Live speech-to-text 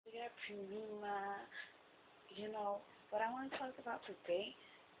to Miii. What I want to talk about today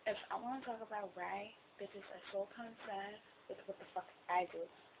is I want to talk about why bitches are so concerned with what the fuck I do.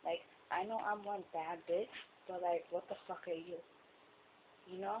 Like, I know I'm one bad bitch, but like, what the fuck are you?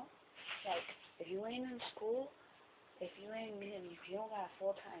 You know? Like, if you ain't in school, if you ain't and if you don't got a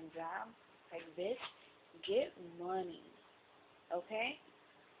full-time job, like, bitch, get money, okay?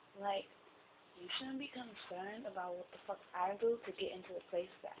 Like, you shouldn't be concerned about what the fuck I do to get into the place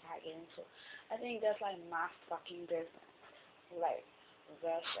that I get into. I think that's like my fucking business. Like,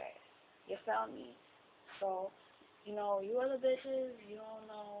 that shit. You feel me? So, you other bitches, you don't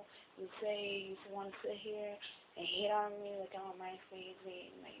know, you say you want to sit here and hate on me like I'm on my page,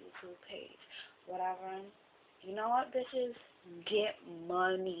 my YouTube page, whatever. You know what, bitches? Get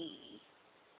money.